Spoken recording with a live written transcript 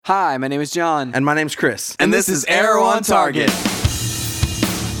Hi, my name is John. And my name's Chris. And this is Arrow on Target.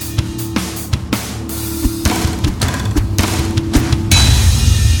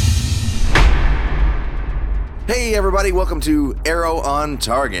 Hey everybody, welcome to Arrow on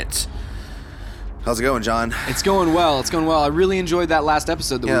Target. How's it going, John? It's going well. I really enjoyed that last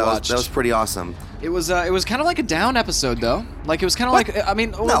episode that we watched. That was pretty awesome. It was kind of like a down episode, though. Like, it was kind of like,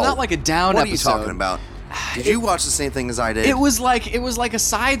 not like a down What episode. are you talking about? Did you watch the same thing as I did? It was like a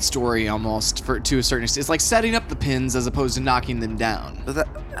side story almost, to a certain extent. It's like setting up the pins as opposed to knocking them down. But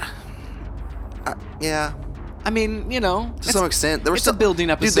yeah. I mean, to some extent. It's a building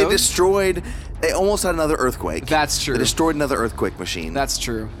episode. Dude, they almost had another earthquake. That's true. They destroyed another earthquake machine. That's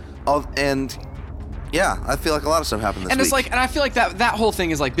true. Yeah, I feel like a lot of stuff happened this week. And I feel like that whole thing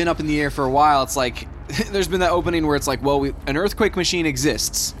has like been up in the air for a while. It's like there's been that opening where it's like, well, an earthquake machine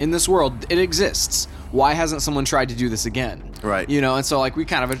exists in this world. It exists. Why hasn't someone tried to do this again? Right. And so like we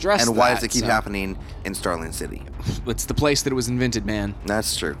kind of addressed that. And why does it keep happening in Starling City? It's the place that it was invented, man.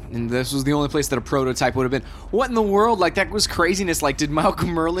 That's true. And this was the only place that a prototype would have been. What in the world? Like, that was craziness. Like, did Malcolm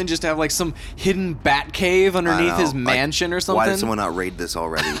Merlin just have like some hidden bat cave underneath his mansion or something? Why did someone not raid this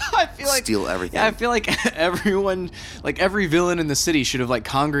already? I feel like steal everything. Yeah, I feel like everyone, like every villain in the city should have like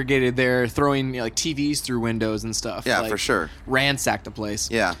congregated there, throwing like TVs through windows and stuff. Yeah, like, for sure. Ransacked the place.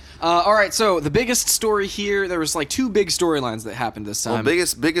 Yeah. All right. So the biggest story here, there was like two big storylines that happened this time. Well,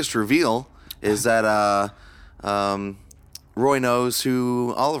 biggest reveal is that Roy knows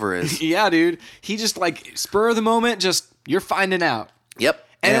who Oliver is. Yeah, dude. He just like spur of the moment, just you're finding out. Yep.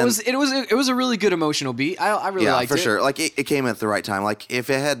 And it was a really good emotional beat. I really liked it. Yeah, for sure. Like it came at the right time. Like if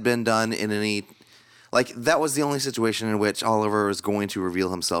it had been done in any, like that was the only situation in which Oliver was going to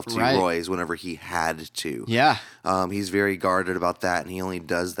reveal himself to Roy is whenever he had to. Yeah. He's very guarded about that, and he only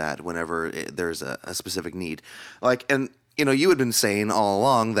does that whenever there's a specific need. Like, and you had been saying all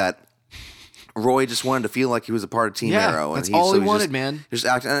along that Roy just wanted to feel like he was a part of Team Arrow. That's all he wanted, man. Just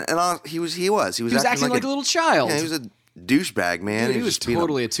acting, and he was acting like a little child. Yeah, he was a douchebag, man. Dude, he was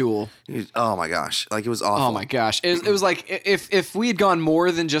totally a tool. Oh my gosh, like it was awful. Oh my gosh, it was like if we had gone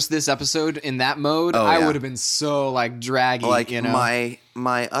more than just this episode in that mode, I would have been so like draggy. Like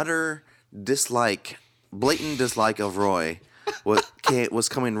my utter blatant dislike of Roy was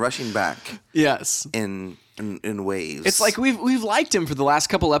coming rushing back. Yes. In waves. It's like we've liked him for the last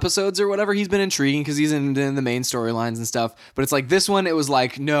couple episodes or whatever. He's been intriguing because he's in the main storylines and stuff. But it's like this one, it was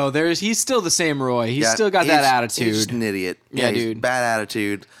like, no, he's still the same Roy. He's still got that attitude. He's just an idiot. Yeah, he's dude. Bad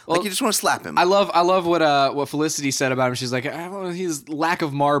attitude. Well, like you just want to slap him. I love what Felicity said about him. She's like, his lack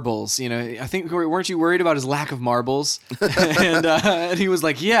of marbles. I think weren't you worried about his lack of marbles? and he was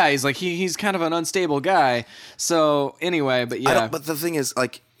like, yeah. He's like he's kind of an unstable guy. So anyway, but yeah. But the thing is,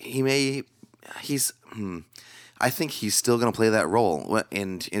 like I think he's still going to play that role,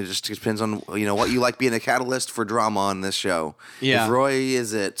 and it just depends on what you like being a catalyst for drama on this show. Yeah. If Roy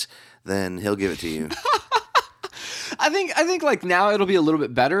is it, then he'll give it to you. I think like now it'll be a little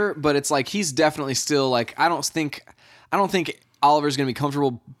bit better, but it's like he's definitely still like I don't think Oliver's going to be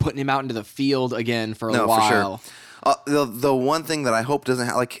comfortable putting him out into the field again for a while. For sure. The one thing that I hope doesn't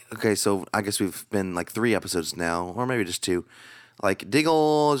okay, so I guess we've been like 3 episodes now, or maybe just 2. Like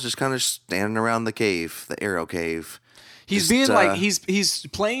Diggle is just kind of standing around the cave, the Arrow cave. He's being like he's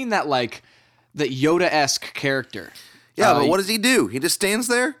playing that like that Yoda-esque character. Yeah, but what does he do? He just stands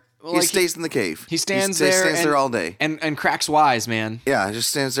there. Well, he stays in the cave. He stands there all day and cracks wise, man. Yeah, just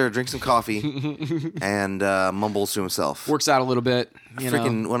stands there, drinks some coffee, and mumbles to himself. Works out a little bit. I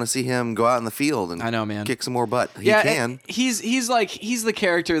freaking want to see him go out in the field and I know, man. Kick some more butt. He can. He's the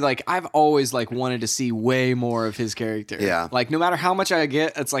character like I've always like wanted to see way more of his character. Yeah. Like no matter how much I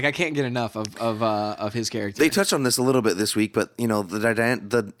get, it's like I can't get enough of his character. They touched on this a little bit this week, but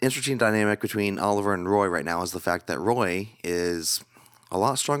the interesting dynamic between Oliver and Roy right now is the fact that Roy is a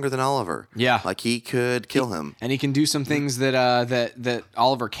lot stronger than Oliver. Yeah. Like he could kill him. And he can do some things that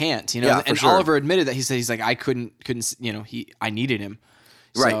Oliver can't, Yeah, and sure. Oliver admitted that he's like I couldn't I needed him.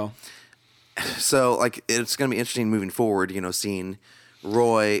 Right. So like it's going to be interesting moving forward, seeing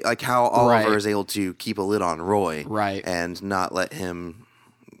Roy, like how Oliver is able to keep a lid on Roy. Right. And not let him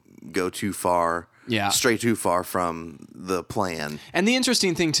go too far. Yeah. Stray too far from the plan. And the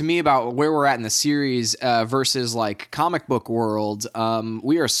interesting thing to me about where we're at in the series versus like comic book world,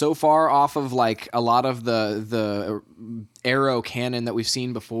 we are so far off of like a lot of the Arrow canon that we've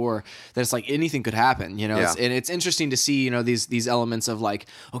seen before that it's like anything could happen, Yeah. and it's interesting to see, these elements of like,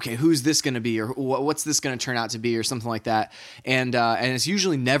 okay, who's this going to be or what's this going to turn out to be or something like that. And it's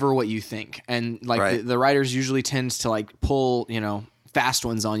usually never what you think. And like Right. the writers usually tend to like pull, fast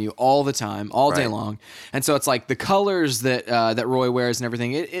ones on you all the time, all day Right. long. And so it's like the colors that that Roy wears and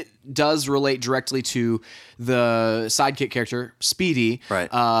everything, it does relate directly to the sidekick character, Speedy, Right.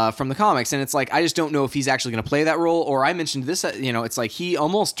 from the comics. And it's like, I just don't know if he's actually going to play that role, or I mentioned this, it's like he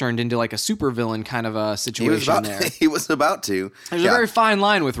almost turned into like a supervillain kind of a situation there. He was about to. There's a very fine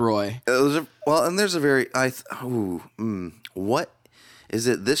line with Roy. And there's a very what is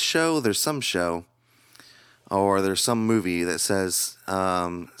it? This show? There's some show, or there's some movie that says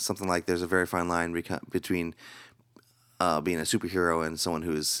something like there's a very fine line between being a superhero and someone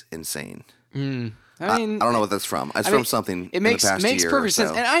who is insane. I mean, I don't know what that's from. It's from something. It makes in the past makes year perfect or so.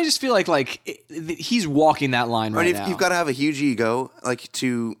 sense, and I just feel like he's walking that line right now. You've got to have a huge ego, like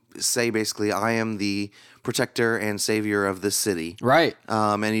to say basically, I am the protector and savior of this city, right?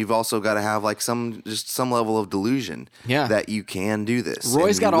 And you've also got to have like some level of delusion, Yeah. that you can do this.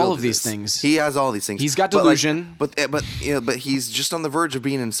 Roy's and got you all will of do these this. things. He has all these things. He's got But, delusion. but he's just on the verge of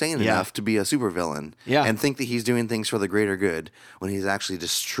being insane enough to be a supervillain, Yeah. and think that he's doing things for the greater good when he's actually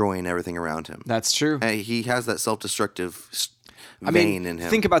destroying everything around him. That's true. And he has that self-destructive I vein mean, in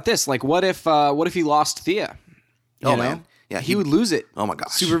him. think about this. Like, what if he lost Thea? You know? Man. Yeah, he would lose it. Oh my gosh.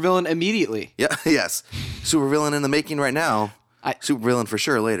 Supervillain immediately. Yeah, yes. Supervillain in the making right now. Supervillain for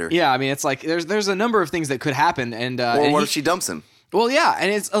sure later. Yeah, I mean, it's like there's a number of things that could happen, and Or what if she dumps him? Well, yeah,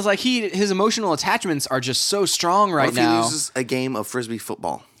 and it's like his emotional attachments are just so strong right What if now. he loses a game of frisbee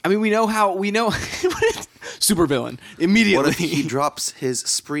football? I mean, we know supervillain immediately. What if he drops his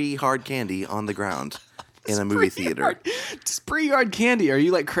Spree hard candy on the ground in a movie theater? Spree hard candy. Are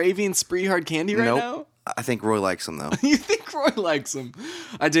you like craving Spree hard candy right now? I think Roy likes him though. You think Roy likes him?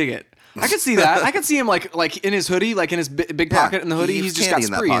 I dig it. I could see that. I could see him like in his hoodie, like in his big pocket in the hoodie. he He's has just got candy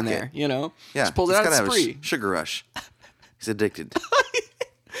in that Spree in pocket. there, you know? Yeah, Just pulls it he's out of gotta have a Spree. sugar rush. He's addicted.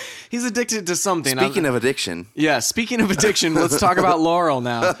 He's addicted to something. Speaking of addiction, Speaking of addiction, let's talk about Laurel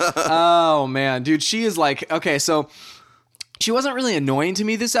now. Oh man, dude, she is like, okay, so she wasn't really annoying to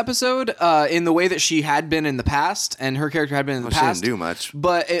me this episode in the way that she had been in the past, and her character had been in the she past. didn't do much.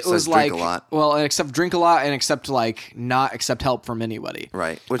 But it besides was drink like, a lot. well, except drink a lot and except like not accept help from anybody,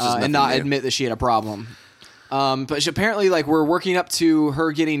 Right, which is and nothing not new. admit that she had a problem. But she, apparently, like we're working up to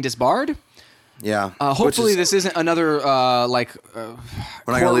her getting disbarred. Yeah. Hopefully, this isn't another we're not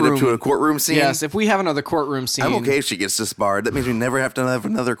going to lead up to a courtroom scene. Yes, if we have another courtroom scene, I'm okay if she gets disbarred. That means we never have to have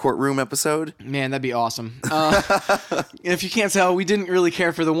another courtroom episode. Man, that'd be awesome. If you can't tell, we didn't really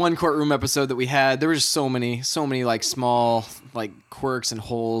care for the one courtroom episode that we had. There were just so many like small like quirks and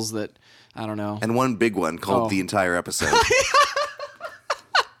holes that I don't know. And one big one called the entire episode.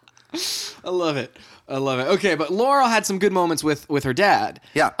 I love it. Okay, but Laurel had some good moments with her dad.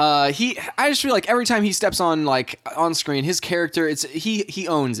 Yeah. I just feel like every time he steps on screen, his character, he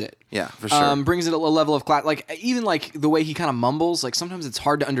owns it. Yeah, for sure. Brings it a level of class. Like even like the way he kind of mumbles, like sometimes it's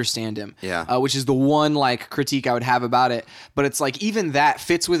hard to understand him. Yeah. Which is the one like critique I would have about it. But it's like even that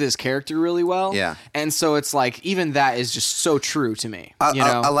fits with his character really well. Yeah. And so it's like even that is just so true to me. I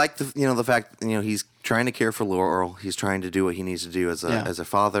know? I like the fact he's trying to care for Laurel. He's trying to do what he needs to do as a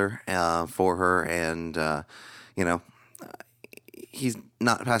father for her, and he's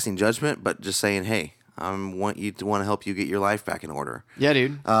not passing judgment, but just saying, "Hey, I want to help you get your life back in order." Yeah,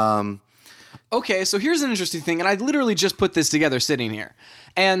 dude. Okay, so here's an interesting thing, and I literally just put this together sitting here,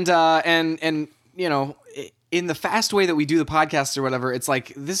 and in the fast way that we do the podcast or whatever, it's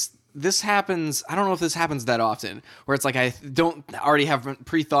like this happens. I don't know if this happens that often, where it's like I don't already have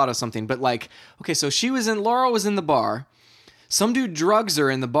pre-thought of something, but like, okay, so Laurel was in the bar. Some dude drugs her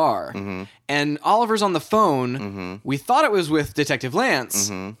in the bar, and Oliver's on the phone. We thought it was with Detective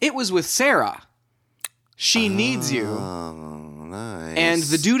Lance. It was with Sarah. She needs you. Oh, nice. And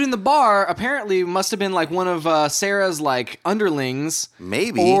the dude in the bar apparently must have been like one of Sarah's like underlings.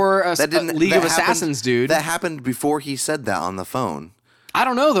 Maybe. Or a League of Assassins dude. That happened before he said that on the phone. I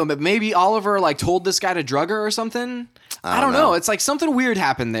don't know though, but maybe Oliver like told this guy to drug her or something. I don't know. It's like something weird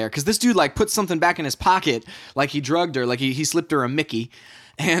happened there because this dude like put something back in his pocket, like he drugged her, like he slipped her a Mickey,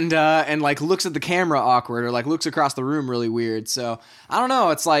 and like looks at the camera awkward or like looks across the room really weird. So I don't know.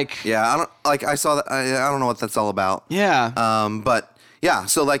 It's like I saw that. I don't know what that's all about. Yeah. But. Yeah,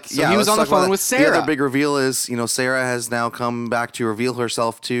 so he was on the phone with Sarah. The other big reveal is, Sarah has now come back to reveal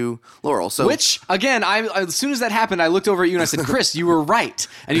herself to Laurel. So which, again, as soon as that happened, I looked over at you and I said, Chris, you were right.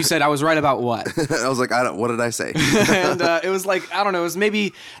 And you said, I was right about what? I was like, what did I say? And it was like, I don't know, it was maybe,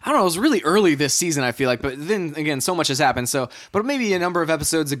 it was really early this season, I feel like. But then, again, so much has happened. But maybe a number of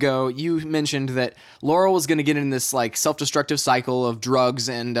episodes ago, you mentioned that Laurel was going to get in this like self-destructive cycle of drugs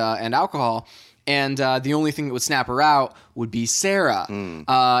and alcohol. and the only thing that would snap her out would be Sarah.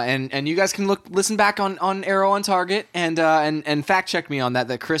 And you guys can listen back on Arrow on Target and fact check me on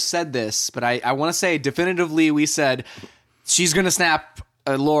that Chris said this, but I want to say definitively we said she's gonna snap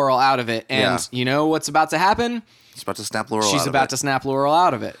Laurel out of it, and you know what's about to happen? She's about to snap Laurel out of it. She's about to snap Laurel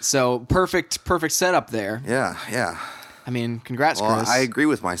out of it. So perfect setup there. Yeah. I mean, congrats, Well, Chris. I agree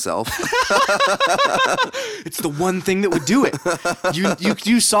with myself. It's the one thing that would do it.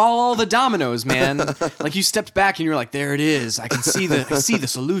 You saw all the dominoes, man. Like you stepped back and you were like, there it is. I see the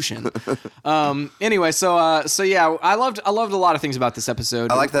solution. Anyway, so yeah, I loved a lot of things about this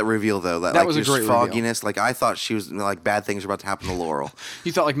episode. I like that reveal though. That like, was a just great fogginess. Like I thought she was like bad things were about to happen to Laurel.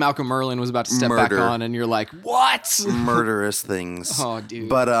 You thought like Malcolm Merlin was about to step back on, and you're like, what? Murderous things. Oh, dude.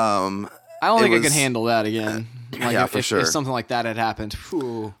 But I don't think I could handle that again. Like yeah, if, for if, sure. If something like that had happened.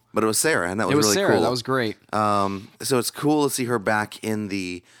 Whew. But it was Sarah, and that was, It was really Sarah. cool. That was great. So it's cool to see her back in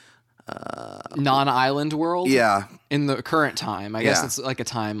the Non-island world. yeah. In the current time, I guess Yeah. it's like a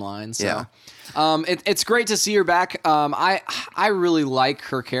timeline. So, Yeah. it's great to see her back. I really like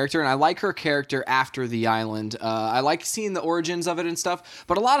her character, and I like her character after the island. I like seeing the origins of it and stuff.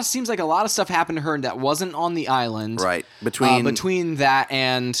 But seems like a lot of stuff happened to her that wasn't on the island. Right. Between that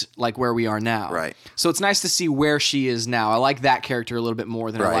and like where we are now. Right. So it's nice to see where she is now. I like that character a little bit more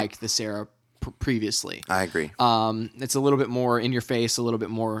than I Right. like the Sarah previously. I agree. It's a little bit more in your face, a little bit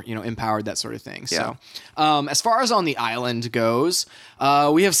more, empowered, that sort of thing. Yeah. So, as far as on the island goes,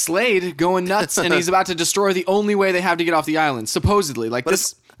 we have Slade going nuts, and he's about to destroy the only way they have to get off the island, supposedly. Like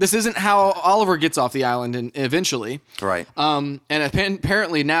this isn't how Oliver gets off the island, and eventually. Right. And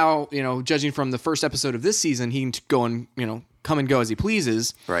apparently now, judging from the first episode of this season, he can go and come and go as he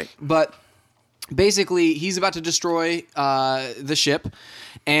pleases. Right. But basically, he's about to destroy the ship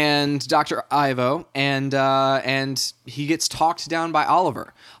and Dr. Ivo, and he gets talked down by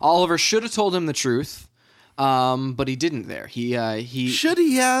Oliver. Oliver should have told him the truth, but he didn't. There, he Should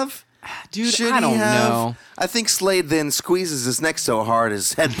he have? dude. Should I don't he have? know. I think Slade then squeezes his neck so hard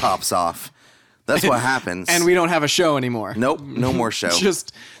his head pops off. That's what happens. And we don't have a show anymore. Nope, no more show.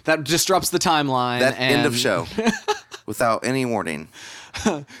 Just that disrupts the timeline. That and end of show. Without any warning.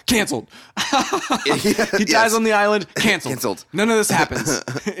 Canceled. He dies on the island. Canceled. None of this happens.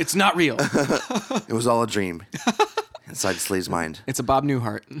 It's not real. It was all a dream. Inside Slade's mind. It's a Bob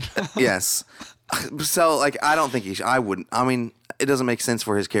Newhart. Yes. So, like, I don't think I wouldn't. I mean, it doesn't make sense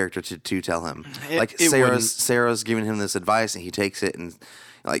for his character to tell him. It wouldn't. Sarah's giving him this advice, and he takes it, and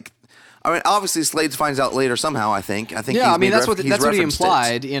like, I mean, obviously Slade finds out later somehow. I think. Yeah, I mean that's what he referenced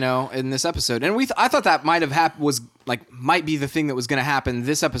implied, in this episode, and I thought that might have might be the thing that was going to happen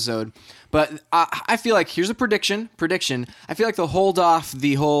this episode, but I feel like here's a prediction. I feel like they'll hold off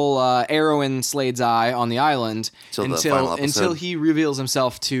the whole arrow in Slade's eye on the island until he reveals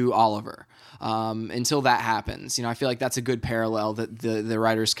himself to Oliver. Until that happens, I feel like that's a good parallel that the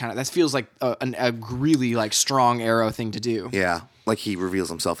writers that feels like a really like strong Arrow thing to do. Yeah, like he reveals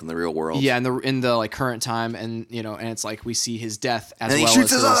himself in the real world. Yeah, in the like current time, and and it's like we see his death as and well. He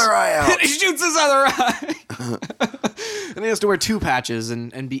shoots his other eye out. He shoots his other eye. And he has to wear two patches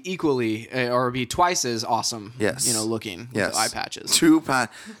and be equally or be twice as awesome. Yes. Looking yes. with eye patches. Two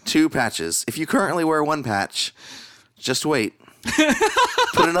patches. If you currently wear one patch, just wait.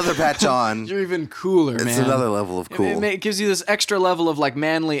 Put another patch on. You're even cooler, man. It's another level of cool. It gives you this extra level of like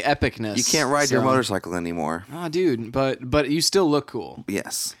manly epicness. You can't ride your motorcycle anymore. Oh, dude, but you still look cool.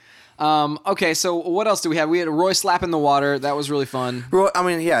 Yes. Okay, so what else do we have? We had Roy slap in the water. That was really fun. Roy, I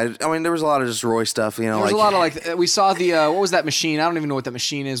mean, there was a lot of just Roy stuff. There was a lot of we saw the what was that machine? I don't even know what that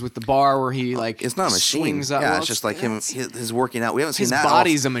machine is with the bar where he like. It's not a machine. Swings up. Yeah, it's just like his working out. We haven't seen that. His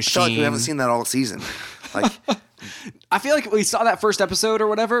body's a I feel machine. like we haven't seen that all season. Like. I feel like we saw that first episode or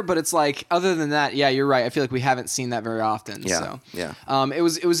whatever, but it's like other than that, yeah, you're right. I feel like we haven't seen that very often. Yeah, so. yeah. It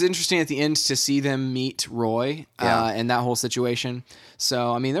was interesting at the end to see them meet Roy and that whole situation.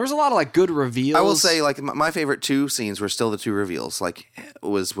 So I mean, there was a lot of like good reveals. I will say, like my favorite two scenes were still the two reveals. Like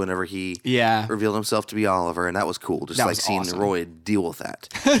was whenever he revealed himself to be Oliver, and that was cool. Just that like seeing awesome. Roy deal with that.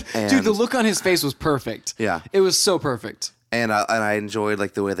 Dude, the look on his face was perfect. Yeah, it was so perfect. And I enjoyed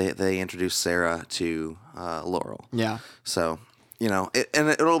like the way they introduced Sarah to Laurel. Yeah. So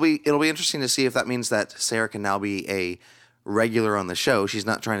it'll be interesting to see if that means that Sarah can now be a regular on the show. She's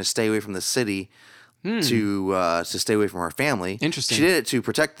not trying to stay away from the city to stay away from her family. Interesting. She did it to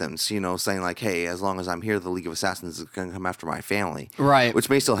protect them. So, saying like, hey, as long as I'm here, the League of Assassins is going to come after my family. Right. Which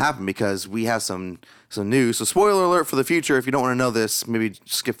may still happen because we have some news. So spoiler alert for the future. If you don't want to know this, maybe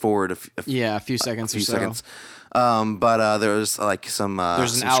skip forward a few seconds. But there's like some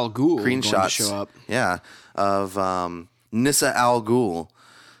there's an Al Ghul screenshots going to show up. Yeah, of Nissa Al Ghul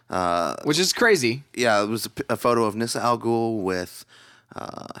which is crazy. Yeah, it was a photo of Nissa Al Ghul with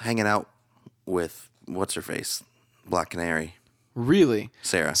hanging out with what's her face, Black Canary, Really,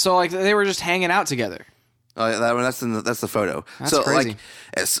 Sarah. So like they were just hanging out together. That's the photo. That's so crazy.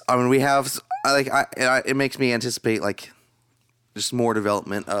 like, I mean, we have it makes me anticipate like just more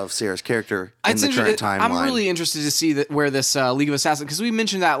development of Sarah's character in the current timeline. I'm really interested to see where this League of Assassins, because we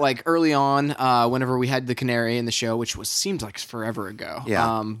mentioned that like early on whenever we had the Canary in the show, which seemed like forever ago.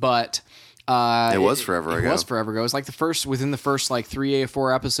 Yeah. But it was forever ago. It was forever ago. It was like within the first like 3 or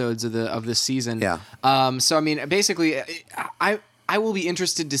 4 episodes of this season. Yeah. So I mean, basically, I will be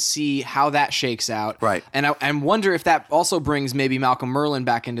interested to see how that shakes out. Right. And I wonder if that also brings maybe Malcolm Merlyn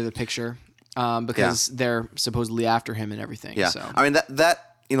back into the picture. Because they're supposedly after him and everything. Yeah, So. I mean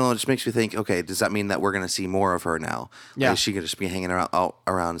that it just makes me think. Okay, does that mean that we're going to see more of her now? Yeah. Is she going to just be hanging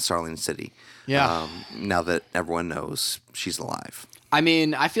around Starling City? Yeah. Now that everyone knows she's alive. I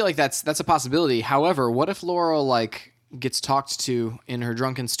mean, I feel like that's a possibility. However, what if Laurel like gets talked to in her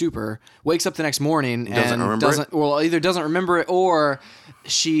drunken stupor, wakes up the next morning and either doesn't remember it or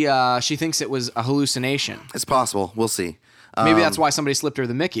she thinks it was a hallucination. It's possible. We'll see. Maybe that's why somebody slipped her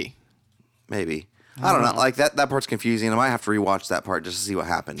the Mickey. Maybe. I don't know. Like that part's confusing. I might have to rewatch that part just to see what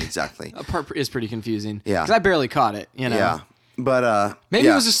happened exactly. That part is pretty confusing. Yeah. Because I barely caught it, you know. Yeah. But maybe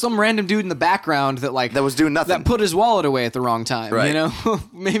it was just some random dude in the background that was doing nothing. That put his wallet away at the wrong time. Right. You know?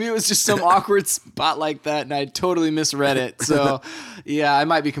 Maybe it was just some awkward spot like that and I totally misread it. So yeah, I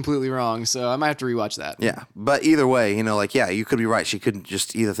might be completely wrong. So I might have to rewatch that. Yeah. But either way, you could be right. She could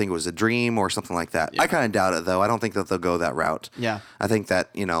just either think it was a dream or something like that. Yeah. I kind of doubt it though. I don't think that they'll go that route. Yeah. I think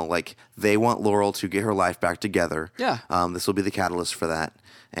that, they want Laurel to get her life back together. Yeah. This will be the catalyst for that.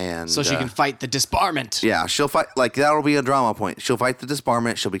 And so she can fight the disbarment. Yeah, she'll fight. Like that'll be a drama point. She'll fight the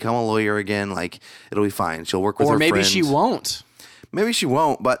disbarment. She'll become a lawyer again. Like it'll be fine. She'll work with her friends. Or maybe she won't. Maybe she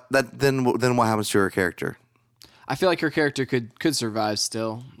won't. But then what happens to her character? I feel like her character could survive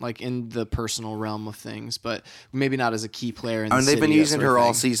still, like in the personal realm of things, but maybe not as a key player in the city. They've been using her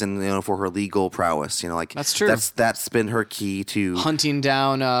all season, for her legal prowess. That's true. That's been her key to hunting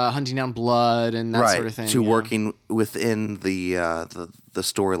down blood and that sort of thing. To working within the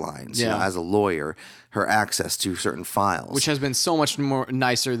storylines. As a lawyer, her access to certain files, which has been so much more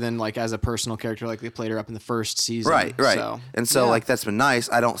nicer than like as a personal character, like they played her up in the first season. Right. So like that's been nice.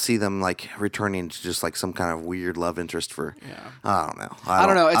 I don't see them like returning to just like some kind of weird love interest for. Yeah. I don't know. I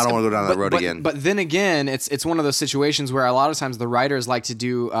don't know. I don't want to go down that road again. But then again, it's one of those situations where a lot of times the writers like to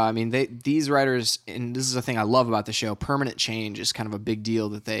do. These writers, and this is the thing I love about the show. Permanent change is kind of a big deal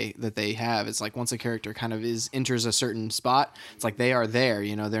that they have. It's like once a character kind of enters a certain spot, it's like they are there.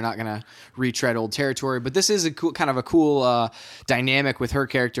 They're not gonna retread old territory. But this is a cool dynamic with her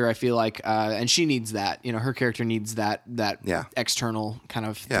character. I feel like, and she needs that. Her character needs that external kind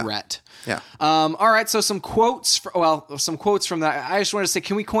of threat. Yeah. All right. So some quotes from that. I just want to say,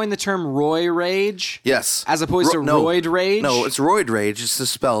 can we coin the term Roy Rage? Yes. As opposed to Roid Rage? No, it's Roid Rage. It's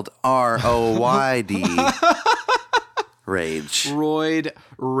just spelled ROYD. Rage. Roid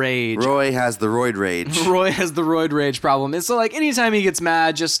Rage. Roy has the Roid Rage. Roy has the Roid Rage problem. It's so like anytime he gets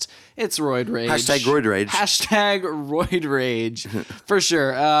mad, it's Roid Rage. Hashtag Roid Rage. Hashtag Roid Rage. For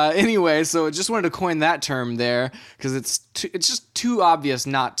sure. Anyway, so just wanted to coin that term there because it's just too obvious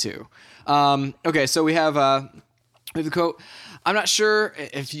not to. Okay, so we have the quote. I'm not sure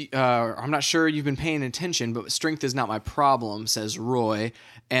you've been paying attention, but strength is not my problem, says Roy.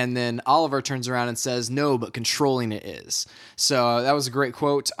 And then Oliver turns around and says, no, but controlling it is. So that was a great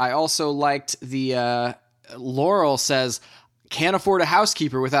quote. I also liked the Laurel says, can't afford a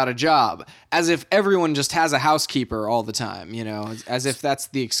housekeeper without a job, as if everyone just has a housekeeper all the time, as if that's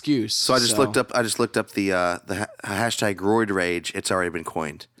the excuse. So I just looked up the hashtag Roid Rage. It's already been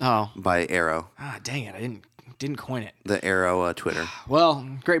coined. By Arrow. Dang it! I didn't coin it. The Arrow Twitter. Well,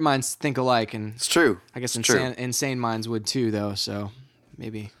 great minds think alike, and it's true. I guess insane minds would too, though. So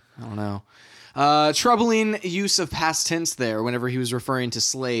maybe I don't know. Troubling use of past tense there whenever he was referring to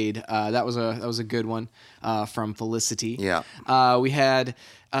Slade. That was a good one from Felicity. Yeah. We had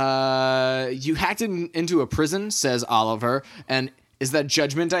you hacked into a prison, says Oliver, and is that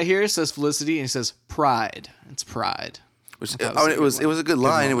judgment I hear? Says Felicity, and he says pride. It's pride. It was a good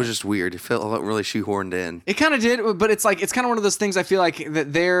line. It was just weird. It felt really shoehorned in. It kind of did, but it's kind of one of those things. I feel like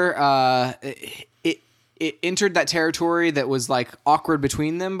that it entered that territory that was like awkward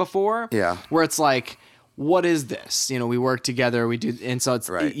between them before. Yeah. Where it's like, what is this? We work together, we do, and so it's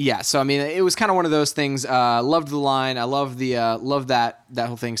right. Yeah. So I mean, it was kind of one of those things. Loved the line. I love that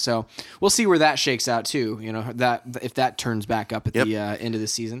whole thing. So we'll see where that shakes out too. That if that turns back up at the end of the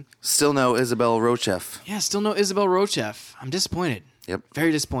season. Still no Isabel Rochef. Yeah, still no Isabel Rochef. I'm disappointed. Yep.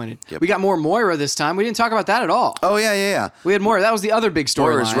 Very disappointed. Yep. We got more Moira this time. We didn't talk about that at all. Oh yeah. We had Moira. That was the other big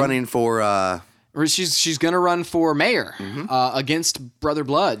Moira's storyline. running for. She's gonna run for mayor against Brother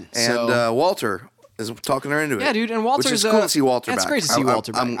Blood. And Walter is talking her into it. Yeah, dude. And Walter's which is cool to see Walter back. It's great to see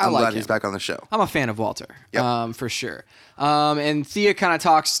Walter back. I'm I like glad him. he's back on the show. I'm a fan of Walter, Yep. for sure. And Thea kind of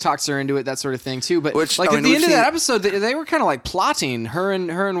talks her into it, that sort of thing too. But Which, like I at mean, the we've end of seen- that episode, they were kind of like plotting. Her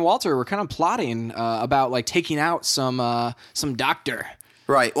and Walter were kind of plotting about like taking out some doctor.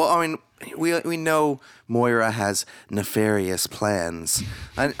 Right. Well, I mean, we know Moira has nefarious plans.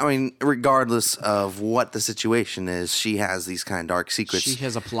 I mean, regardless of what the situation is, she has these kind of dark secrets. She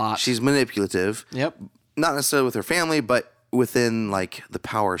has a plot. She's manipulative. Yep. Not necessarily with her family, but within like the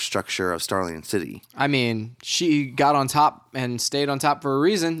power structure of Starling City. I mean, she got on top and stayed on top for a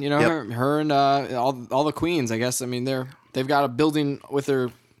reason. You know, Yep. her and all the queens. I guess. I mean, they've got a building with their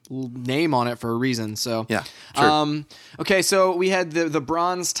name on it for a reason. So Yeah, sure. Okay, so we had the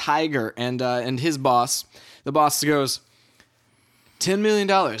Bronze Tiger and his boss. The boss goes, $10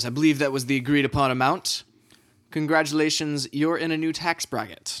 million. I believe that was the agreed upon amount. Congratulations, you're in a new tax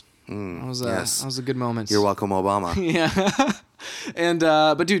bracket. That was a good moment. You're welcome, Obama. Yeah. And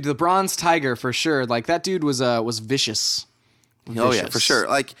but dude, the Bronze Tiger for sure. Like that dude was vicious. Oh yeah, for sure.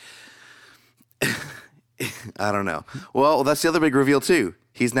 Like, I don't know. Well, that's the other big reveal too.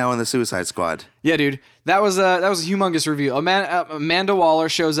 He's now in the Suicide Squad. Yeah, dude. That was a humongous reveal. Amanda Waller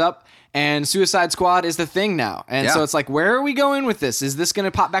shows up, and Suicide Squad is the thing now. And Yeah. so it's like, where are we going with this? Is this going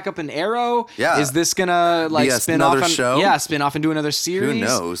to pop back up in Arrow? Yeah. Is this going to like Be spin off? another show? Yeah, spin off into another series.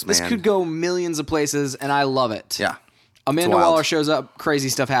 knows, This man? could go millions of places, and I love it. Yeah. Amanda wild. Waller shows up. Crazy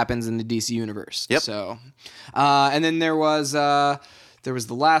stuff happens in the DC universe. Yep. So, and then there was the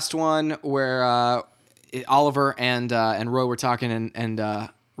last one where Oliver and Roy were talking,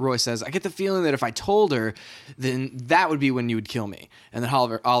 and Roy says, "I get the feeling that if I told her, then that would be when you would kill me." And then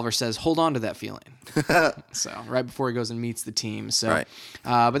Oliver says, "Hold on to that feeling." So right before he goes and meets the team. So, Right.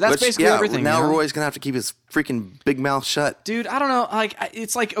 But that's basically everything. Now you know? Roy's gonna have to keep his freaking big mouth shut. Dude, I don't know. Like,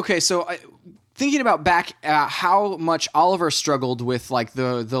 it's like, okay, so thinking about back how much Oliver struggled with like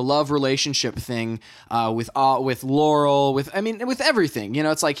the love relationship thing with Laurel, with everything. You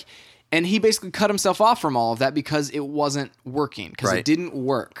know, it's like, and he basically cut himself off from all of that because it wasn't working, because it Right. didn't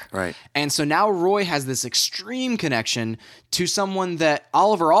work. Right. And so now Roy has this extreme connection to someone that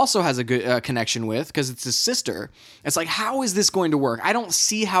Oliver also has a good connection with, because it's his sister. It's like, how is this going to work? I don't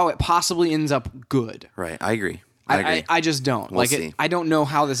see how it possibly ends up good. Right. I agree. I agree. I just don't. We'll see. I don't know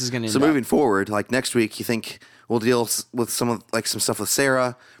how this is going to end So up. moving forward, like next week, you think we'll deal with some stuff with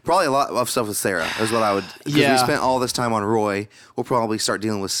Sarah? Probably a lot of stuff with Sarah is what I would. Because Yeah. we spent all this time on Roy. We'll probably start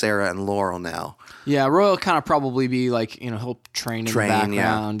dealing with Sarah and Laurel now. Yeah, Roy will kind of probably be like, you know, he'll train in the yeah.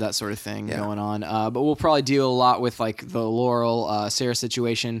 background, that sort of thing going on. But we'll probably deal a lot with like the Laurel, Sarah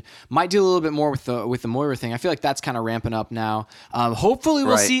situation. Might deal a little bit more with the Moira thing. I feel like that's kind of ramping up now. Hopefully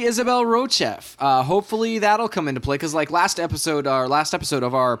we'll Right. see Isabel Rochev. Hopefully that'll come into play, because like last episode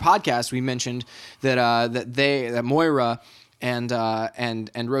of our podcast, we mentioned that Moira and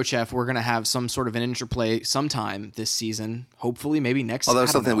Rochev were going to have some sort of an interplay sometime this season. Hopefully, maybe next. Although I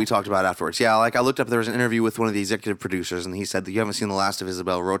it's don't something know. we talked about afterwards. Yeah, like I looked up, there was an interview with one of the executive producers, and he said that you haven't seen the last of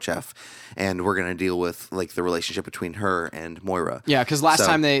Isabel Rochev, and we're going to deal with like the relationship between her and Moira. Yeah, because last So-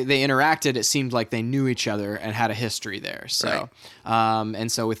 time they interacted, it seemed like they knew each other and had a history there. So,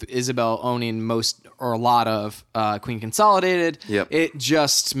 and so with Isabel owning most or a lot of Queen Consolidated, Yep. it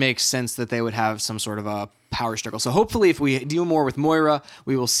just makes sense that they would have some sort of a power struggle. So hopefully, if we deal more with Moira,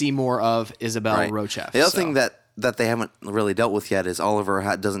 we will see more of Isabel Right. Rochev. The other So- thing that they haven't really dealt with yet is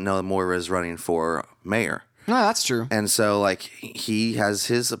Oliver doesn't know that Moira is running for mayor. No, that's true. And so, like, he has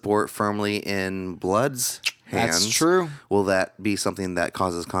his support firmly in Blood's hands. That's true. Will that be something that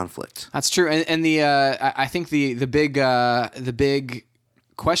causes conflict? That's true, and the I think the big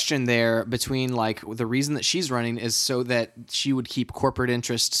question there between like the reason that she's running is so that she would keep corporate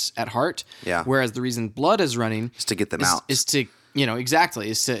interests at heart. Yeah. Whereas the reason Blood is running Just to get them is, out. is to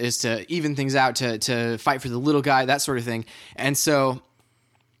is to even things out, to fight for the little guy, that sort of thing. And so,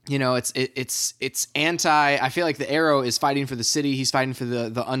 you know, it's anti. I feel like the Arrow is fighting for the city. He's fighting for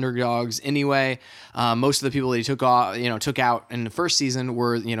the underdogs anyway. Most of the people that he took out in the first season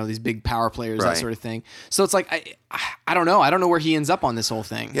were, you know, these big power players, that Right. sort of thing. So it's like I don't know. I don't know where he ends up on this whole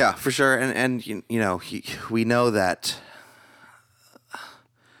thing. Yeah, for sure. And you know, we know that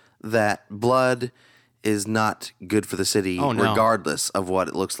Blood is not good for the city, Oh, no. regardless of what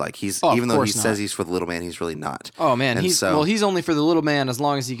it looks like. Of Even though he course says not. he's for the little man, he's really not. Oh man, And he's only for the little man as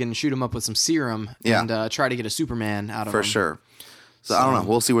long as he can shoot him up with some serum Yeah. and try to get a Superman out of him. for sure. So I don't know.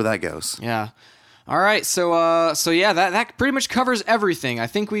 We'll see where that goes. Yeah. All right, so yeah, that pretty much covers everything. I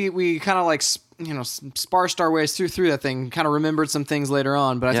think we kind of like sparsed our ways through that thing, kind of remembered some things later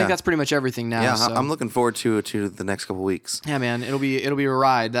on, but I think that's pretty much everything now. Yeah, so. I'm looking forward to the next couple weeks. Yeah, man, it'll be a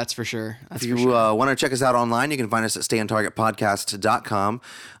ride, that's for sure. If you want to check us out online, you can find us at stayontargetpodcast.com.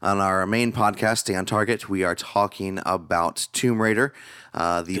 On our main podcast, Stay on Target, we are talking about Tomb Raider,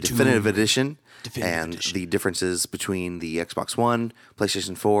 the Definitive Edition. The differences between the Xbox One,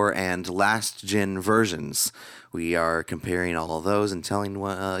 PlayStation 4, and last-gen versions. We are comparing all of those and telling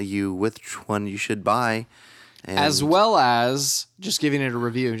you which one you should buy. As well as just giving it a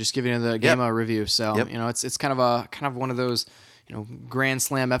review, just giving it the game a review. So, it's kind of one of those, grand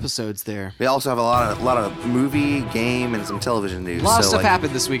slam episodes there. We also have a lot of movie, game, and some television news. A lot of stuff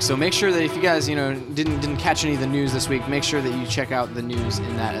happened this week, so make sure that if you guys, didn't catch any of the news this week, make sure that you check out the news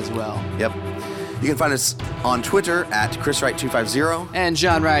in that as well. Yep. You can find us on Twitter at ChrisWright250 and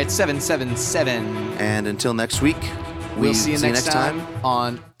JohnWright777. And until next week, we'll see you next time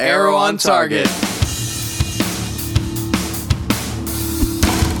on Arrow on Target.